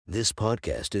This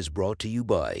podcast is brought to you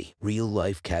by Real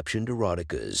Life Captioned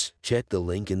Eroticas. Check the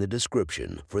link in the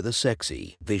description for the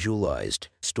sexy, visualized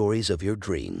stories of your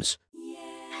dreams.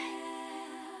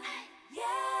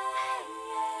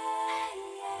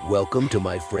 Welcome to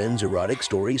my friend's Erotic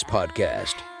Stories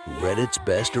podcast, Reddit's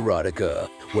Best Erotica,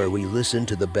 where we listen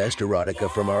to the best erotica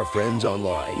from our friends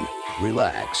online.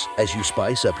 Relax as you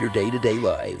spice up your day-to-day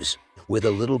lives with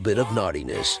a little bit of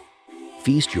naughtiness.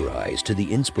 Feast your eyes to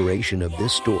the inspiration of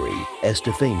this story,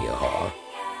 Estefania Ha.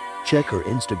 Check her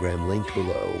Instagram linked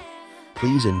below.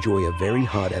 Please enjoy a very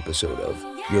hot episode of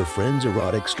Your Friend's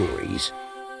Erotic Stories.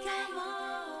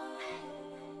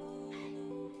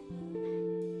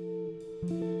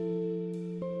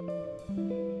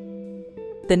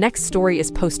 The next story is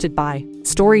posted by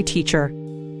Story Teacher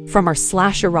from our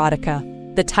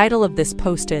 /erotica. The title of this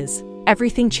post is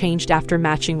Everything Changed After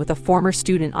Matching with a Former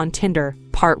Student on Tinder,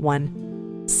 Part 1.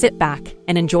 Sit back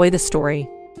and enjoy the story.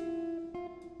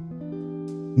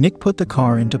 Nick put the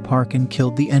car into park and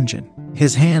killed the engine.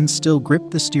 His hands still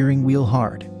gripped the steering wheel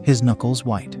hard, his knuckles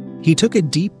white. He took a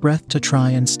deep breath to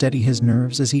try and steady his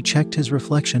nerves as he checked his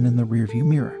reflection in the rearview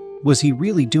mirror. Was he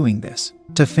really doing this?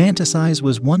 To fantasize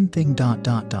was one thing,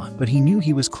 but he knew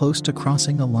he was close to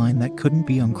crossing a line that couldn't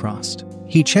be uncrossed.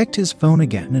 He checked his phone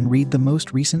again and read the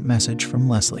most recent message from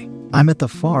Leslie. I'm at the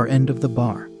far end of the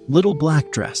bar. Little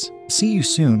black dress. See you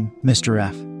soon, Mr.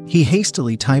 F. He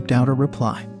hastily typed out a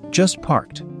reply. Just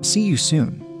parked. See you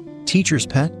soon. Teacher's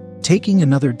pet. Taking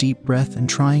another deep breath and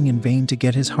trying in vain to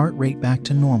get his heart rate back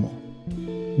to normal,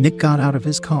 Nick got out of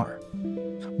his car,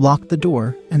 locked the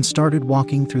door, and started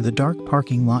walking through the dark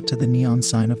parking lot to the neon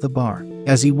sign of the bar.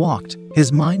 As he walked,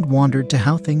 his mind wandered to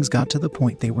how things got to the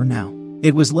point they were now.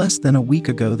 It was less than a week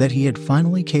ago that he had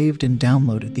finally caved and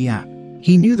downloaded the app.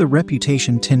 He knew the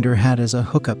reputation Tinder had as a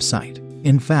hookup site.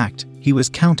 In fact, he was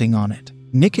counting on it.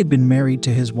 Nick had been married to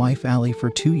his wife Allie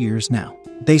for 2 years now.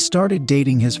 They started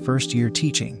dating his first year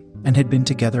teaching and had been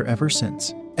together ever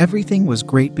since. Everything was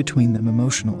great between them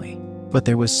emotionally, but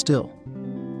there was still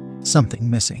something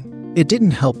missing. It didn't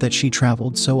help that she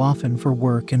traveled so often for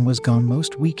work and was gone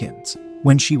most weekends.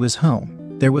 When she was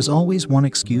home, there was always one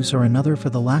excuse or another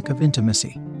for the lack of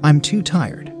intimacy. I'm too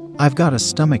tired. I've got a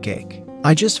stomach ache.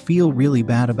 I just feel really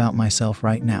bad about myself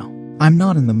right now. I'm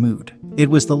not in the mood. It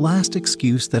was the last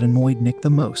excuse that annoyed Nick the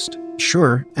most.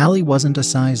 Sure, Allie wasn't a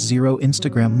size 0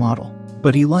 Instagram model,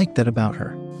 but he liked that about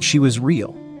her. She was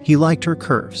real. He liked her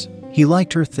curves. He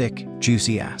liked her thick,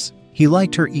 juicy ass. He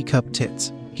liked her E-cup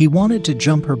tits. He wanted to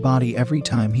jump her body every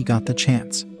time he got the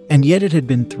chance. And yet it had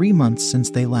been 3 months since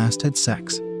they last had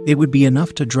sex. It would be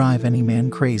enough to drive any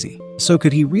man crazy. So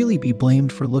could he really be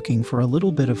blamed for looking for a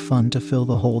little bit of fun to fill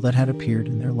the hole that had appeared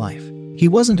in their life? He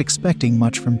wasn't expecting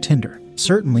much from Tinder,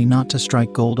 certainly not to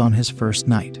strike gold on his first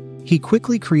night. He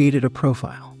quickly created a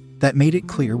profile that made it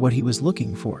clear what he was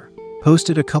looking for,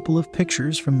 posted a couple of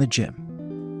pictures from the gym,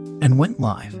 and went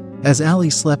live. As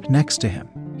Allie slept next to him,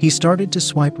 he started to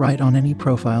swipe right on any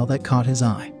profile that caught his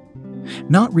eye,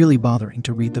 not really bothering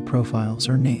to read the profiles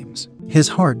or names. His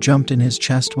heart jumped in his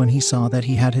chest when he saw that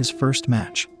he had his first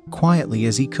match. Quietly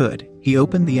as he could, he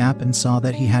opened the app and saw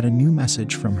that he had a new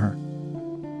message from her.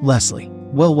 Leslie.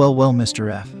 Well,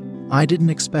 Mr. F. I didn't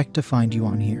expect to find you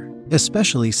on here,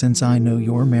 especially since I know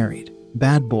you're married.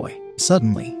 Bad boy.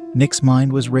 Suddenly, Nick's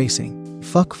mind was racing.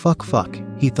 Fuck,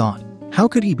 he thought. How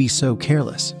could he be so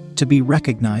careless, to be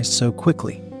recognized so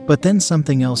quickly? But then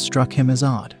something else struck him as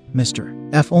odd. Mr.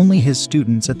 F. Only his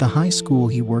students at the high school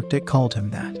he worked at called him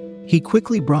that. He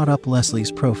quickly brought up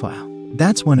Leslie's profile.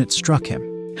 That's when it struck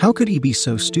him. How could he be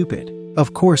so stupid?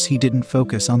 Of course he didn't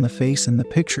focus on the face in the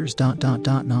pictures,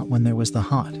 not when there was the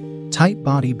hot, tight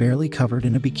body barely covered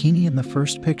in a bikini in the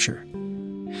first picture,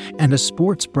 and a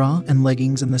sports bra and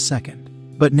leggings in the second.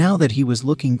 But now that he was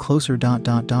looking closer,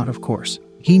 of course,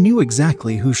 he knew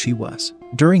exactly who she was.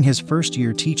 During his first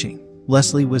year teaching,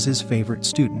 Leslie was his favorite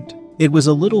student. It was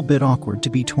a little bit awkward to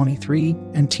be 23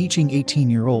 and teaching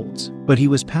 18-year-olds, but he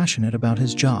was passionate about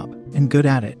his job and good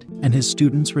at it, and his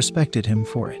students respected him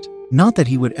for it. Not that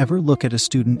he would ever look at a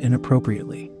student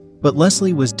inappropriately, but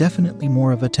Leslie was definitely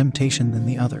more of a temptation than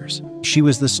the others. She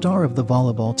was the star of the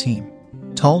volleyball team.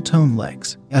 Tall toned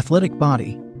legs, athletic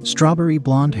body, strawberry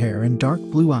blonde hair, and dark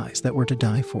blue eyes that were to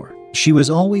die for. She was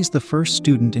always the first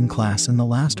student in class and the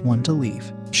last one to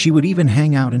leave. She would even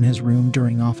hang out in his room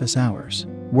during office hours,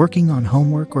 working on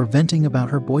homework or venting about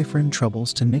her boyfriend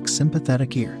troubles to Nick's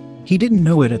sympathetic ear. He didn't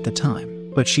know it at the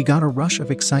time, but she got a rush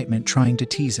of excitement trying to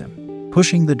tease him,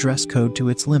 pushing the dress code to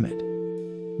its limit,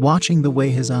 watching the way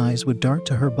his eyes would dart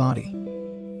to her body,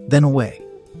 then away,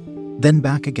 then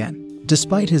back again.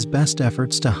 Despite his best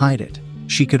efforts to hide it,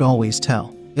 she could always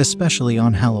tell. especially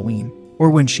on Halloween, or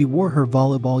when she wore her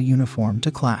volleyball uniform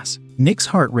to class. Nick's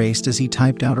heart raced as he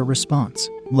typed out a response.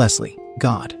 Leslie,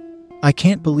 God, I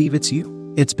can't believe it's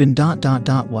you. It's been ...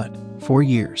 what? 4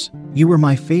 years. You were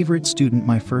my favorite student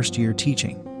my first year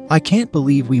teaching. I can't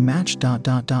believe we matched ...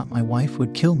 My wife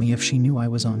would kill me if she knew I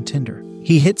was on Tinder.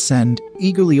 He hit send,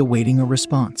 eagerly awaiting a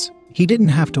response. He didn't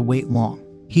have to wait long.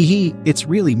 It's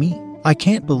really me. I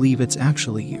can't believe it's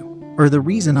actually you. Or the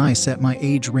reason I set my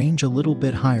age range a little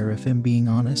bit higher if I'm being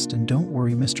honest, and don't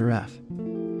worry Mr. F.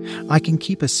 I can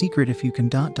keep a secret if you can ...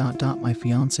 My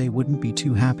fiancé wouldn't be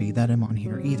too happy that I'm on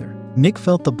here either. Nick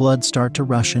felt the blood start to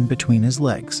rush in between his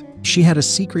legs. She had a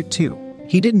secret too.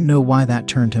 He didn't know why that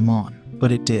turned him on,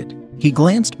 but it did. He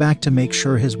glanced back to make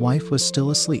sure his wife was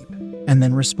still asleep, and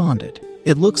then responded,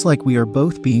 "It looks like we are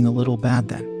both being a little bad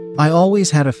then. I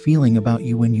always had a feeling about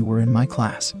you when you were in my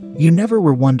class. You never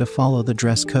were one to follow the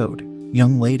dress code,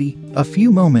 young lady." A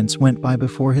few moments went by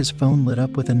before his phone lit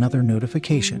up with another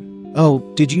notification. "Oh,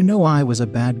 did you know I was a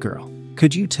bad girl?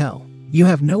 Could you tell?" "You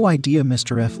have no idea,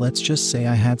 Mr. F. Let's just say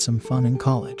I had some fun in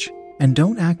college. And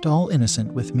don't act all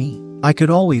innocent with me. I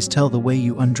could always tell the way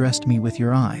you undressed me with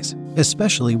your eyes,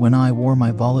 especially when I wore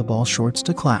my volleyball shorts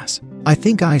to class. I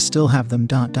think I still have them ...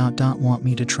 Want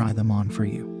me to try them on for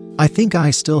you. I think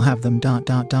I still have them ...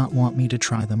 Want me to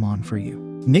try them on for you."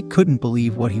 Nick couldn't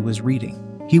believe what he was reading.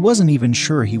 He wasn't even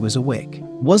sure he was awake.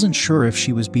 Wasn't sure if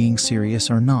she was being serious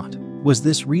or not. Was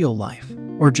this real life,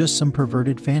 or just some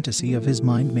perverted fantasy of his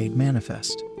mind made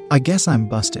manifest? "I guess I'm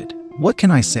busted. What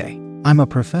can I say? I'm a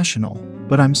professional,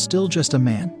 but I'm still just a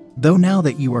man. Though now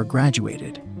that you are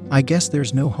graduated, I guess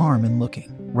there's no harm in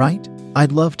looking, right?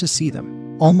 I'd love to see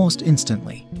them." Almost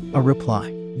instantly, a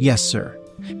reply. "Yes, sir.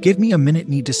 Give me a minute,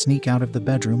 need to sneak out of the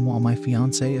bedroom while my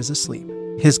fiancé is asleep."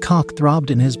 His cock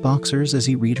throbbed in his boxers as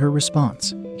he read her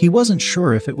response. He wasn't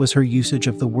sure if it was her usage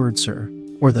of the word sir,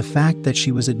 or the fact that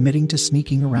she was admitting to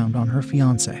sneaking around on her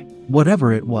fiancé.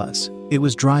 Whatever it was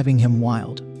driving him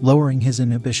wild, lowering his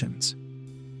inhibitions,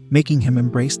 making him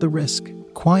embrace the risk.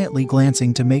 Quietly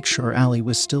glancing to make sure Allie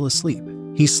was still asleep,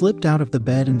 he slipped out of the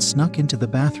bed and snuck into the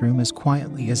bathroom as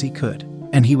quietly as he could.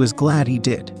 And he was glad he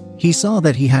did. He saw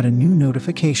that he had a new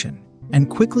notification, and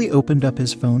quickly opened up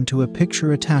his phone to a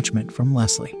picture attachment from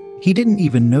Leslie. He didn't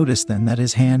even notice then that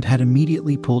his hand had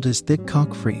immediately pulled his thick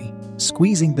cock free,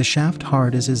 squeezing the shaft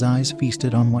hard as his eyes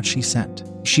feasted on what she sent.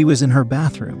 She was in her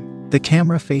bathroom, the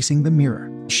camera facing the mirror.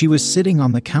 She was sitting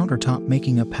on the countertop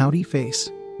making a pouty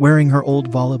face, wearing her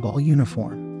old volleyball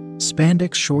uniform,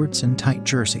 spandex shorts and tight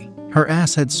jersey. Her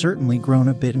ass had certainly grown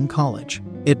a bit in college.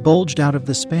 It bulged out of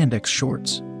the spandex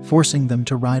shorts, forcing them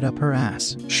to ride up her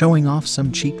ass, showing off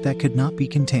some cheek that could not be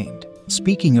contained.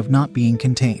 Speaking of not being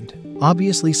contained,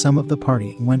 obviously some of the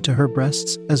partying went to her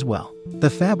breasts as well. The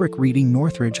fabric reading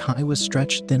Northridge High was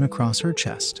stretched thin across her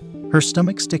chest, her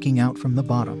stomach sticking out from the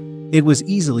bottom. It was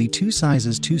easily 2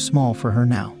 sizes too small for her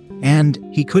now, and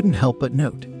he couldn't help but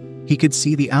note, he could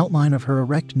see the outline of her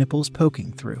erect nipples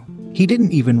poking through. He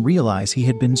didn't even realize he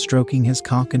had been stroking his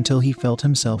cock until he felt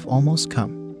himself almost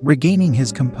come. Regaining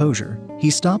his composure, he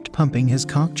stopped pumping his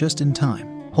cock just in time,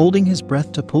 holding his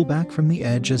breath to pull back from the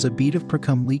edge as a bead of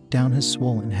precum leaked down his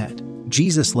swollen head.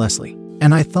 "Jesus, Leslie,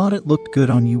 and I thought it looked good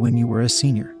on you when you were a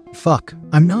senior. Fuck,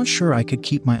 I'm not sure I could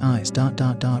keep my eyes ...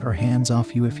 or hands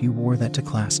off you if you wore that to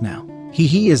class now.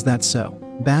 Is that so?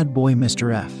 Bad boy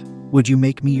Mr. F. Would you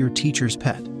make me your teacher's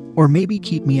pet? Or maybe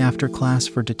keep me after class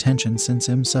for detention since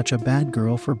I'm such a bad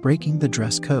girl for breaking the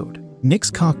dress code?"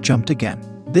 Nick's cock jumped again.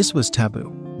 This was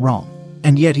taboo. Wrong.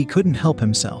 And yet he couldn't help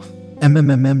himself.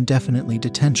 Definitely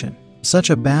detention. Such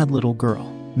a bad little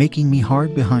girl, making me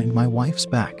hard behind my wife's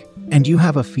back. And you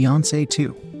have a fiancé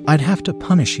too. I'd have to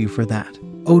punish you for that.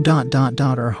 Oh ...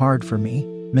 or hard for me,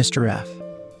 Mr. F.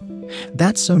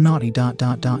 That's so naughty ...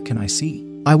 Can I see?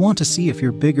 I want to see if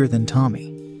you're bigger than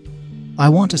Tommy. I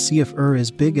want to see if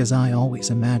is big as I always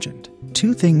imagined.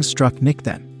 2 things struck Nick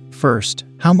then. First,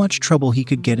 how much trouble he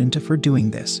could get into for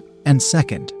doing this. And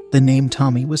second, the name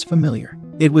Tommy was familiar.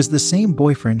 It was the same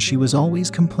boyfriend she was always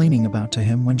complaining about to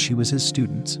him when she was his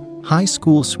students. High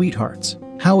school sweethearts.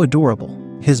 How adorable.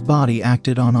 His body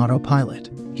acted on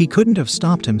autopilot. He couldn't have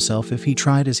stopped himself if he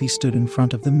tried as he stood in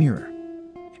front of the mirror.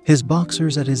 His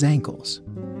boxers at his ankles,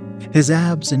 his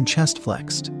abs and chest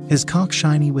flexed, his cock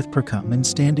shiny with precum and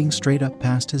standing straight up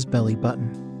past his belly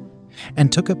button.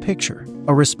 And took a picture.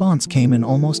 A response came in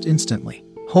almost instantly.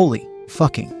 "Holy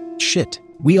fucking shit.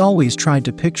 We always tried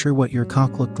to picture what your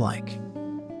cock looked like.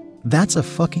 That's a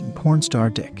fucking porn star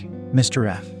dick, Mr.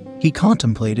 F." He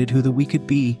contemplated who the we could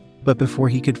be, but before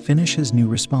he could finish his new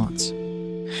response,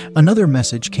 another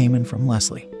message came in from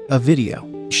Leslie. A video.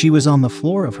 She was on the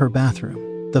floor of her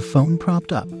bathroom, the phone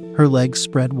propped up, her legs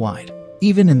spread wide.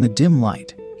 Even in the dim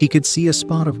light, he could see a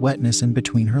spot of wetness in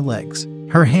between her legs.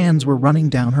 Her hands were running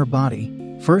down her body,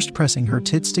 first pressing her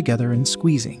tits together and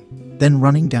squeezing, then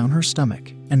running down her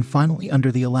stomach, and finally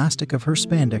under the elastic of her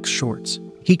spandex shorts.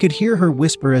 He could hear her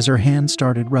whisper as her hands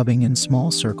started rubbing in small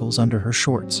circles under her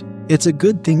shorts. "It's a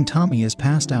good thing Tommy is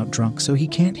passed out drunk so he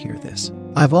can't hear this.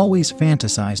 I've always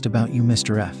fantasized about you,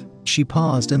 Mr. F." She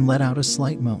paused and let out a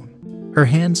slight moan, her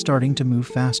hands starting to move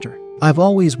faster. "I've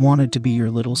always wanted to be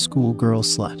your little schoolgirl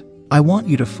slut. I want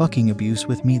you to fucking abuse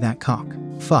with me that cock.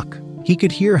 Fuck." He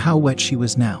could hear how wet she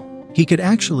was now. He could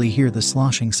actually hear the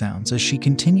sloshing sounds as she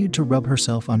continued to rub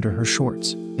herself under her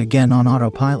shorts. Again on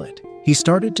autopilot, he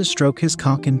started to stroke his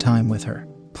cock in time with her.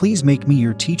 "Please make me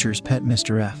your teacher's pet,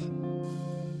 Mr. F.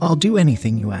 I'll do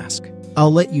anything you ask.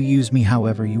 I'll let you use me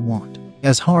however you want.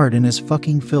 As hard and as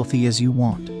fucking filthy as you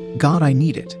want. God, I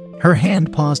need it." Her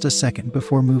hand paused a second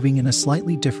before moving in a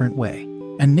slightly different way,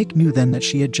 and Nick knew then that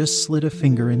she had just slid a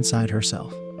finger inside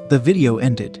herself. The video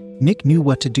ended. Nick knew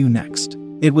what to do next.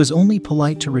 It was only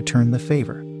polite to return the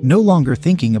favor. No longer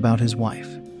thinking about his wife,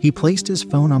 he placed his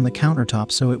phone on the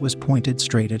countertop so it was pointed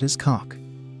straight at his cock,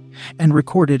 and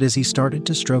recorded as he started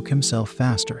to stroke himself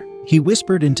faster. He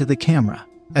whispered into the camera,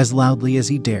 as loudly as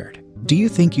he dared, "Do you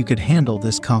think you could handle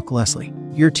this cock, Leslie?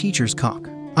 Your teacher's cock.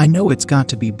 I know it's got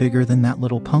to be bigger than that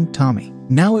little punk Tommy."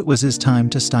 Now it was his time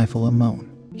to stifle a moan.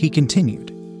 He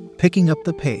continued, picking up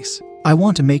the pace. "I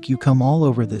want to make you come all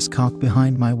over this cock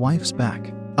behind my wife's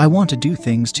back. I want to do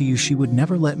things to you she would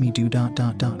never let me do ...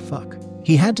 fuck."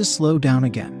 He had to slow down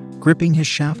again, gripping his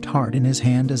shaft hard in his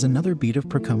hand as another bead of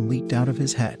precum leaked out of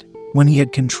his head. When he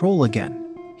had control again,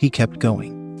 he kept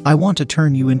going. "I want to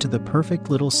turn you into the perfect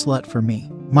little slut for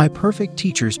me. My perfect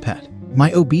teacher's pet.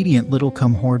 My obedient little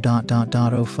cum whore ...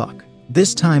 oh fuck."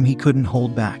 This time he couldn't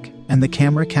hold back, and the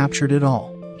camera captured it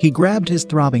all. He grabbed his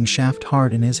throbbing shaft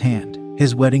hard in his hand,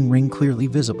 his wedding ring clearly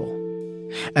visible,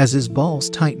 as his balls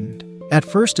tightened. At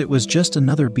first it was just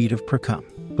another bead of precum,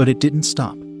 but it didn't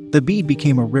stop. The bead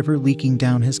became a river leaking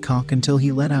down his cock until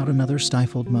he let out another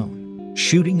stifled moan,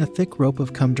 shooting a thick rope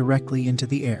of cum directly into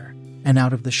the air and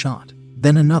out of the shot.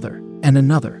 Then another, and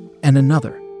another, and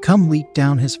another. Cum leaked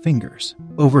down his fingers,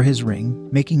 over his ring,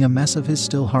 making a mess of his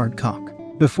still hard cock.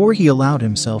 Before he allowed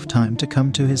himself time to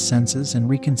come to his senses and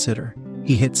reconsider,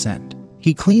 he hit send.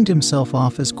 He cleaned himself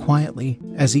off as quietly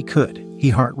as he could,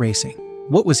 his heart racing.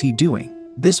 What was he doing?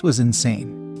 This was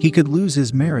insane. He could lose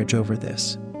his marriage over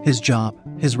this, his job,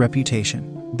 his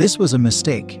reputation. This was a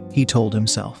mistake, he told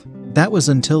himself. That was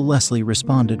until Leslie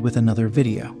responded with another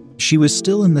video. She was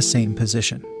still in the same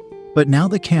position, but now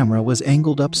the camera was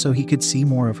angled up so he could see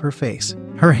more of her face.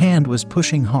 Her hand was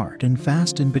pushing hard and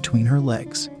fast in between her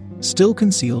legs, still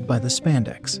concealed by the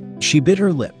spandex. She bit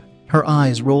her lip. Her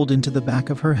eyes rolled into the back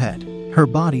of her head. Her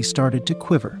body started to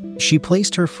quiver. She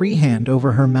placed her free hand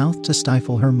over her mouth to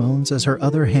stifle her moans as her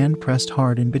other hand pressed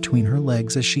hard in between her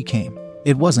legs as she came.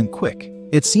 It wasn't quick.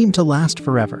 It seemed to last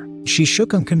forever. She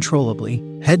shook uncontrollably,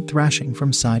 head thrashing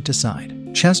from side to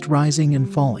side, chest rising and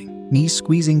falling, knees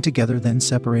squeezing together then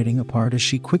separating apart as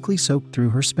she quickly soaked through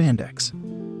her spandex,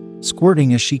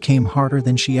 squirting as she came harder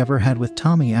than she ever had with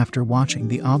Tommy after watching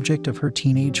the object of her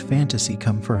teenage fantasy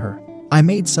come for her. "I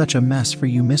made such a mess for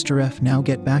you, Mr. F. Now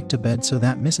get back to bed so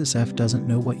that Mrs. F doesn't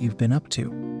know what you've been up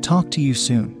to. Talk to you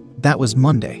soon." That was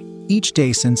Monday. Each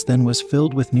day since then was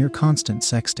filled with near constant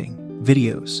sexting,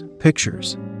 videos,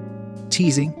 pictures,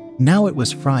 teasing. Now it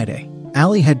was Friday.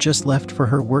 Allie had just left for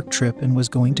her work trip and was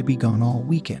going to be gone all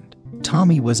weekend.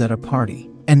 Tommy was at a party,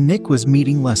 and Nick was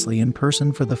meeting Leslie in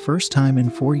person for the first time in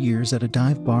 4 years at a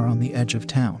dive bar on the edge of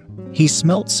town. He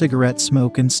smelt cigarette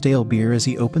smoke and stale beer as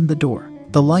he opened the door.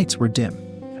 The lights were dim,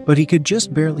 but he could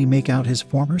just barely make out his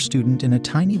former student in a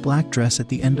tiny black dress at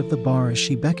the end of the bar as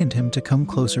she beckoned him to come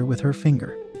closer with her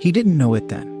finger. He didn't know it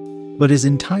then, but his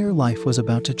entire life was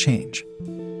about to change.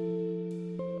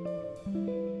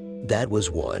 That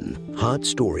was one hot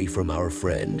story from our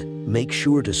friend. Make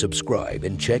sure to subscribe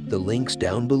and check the links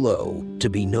down below to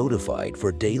be notified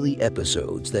for daily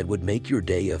episodes that would make your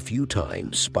day a few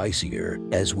times spicier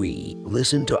as we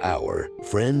listen to our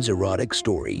friends' erotic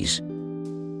stories.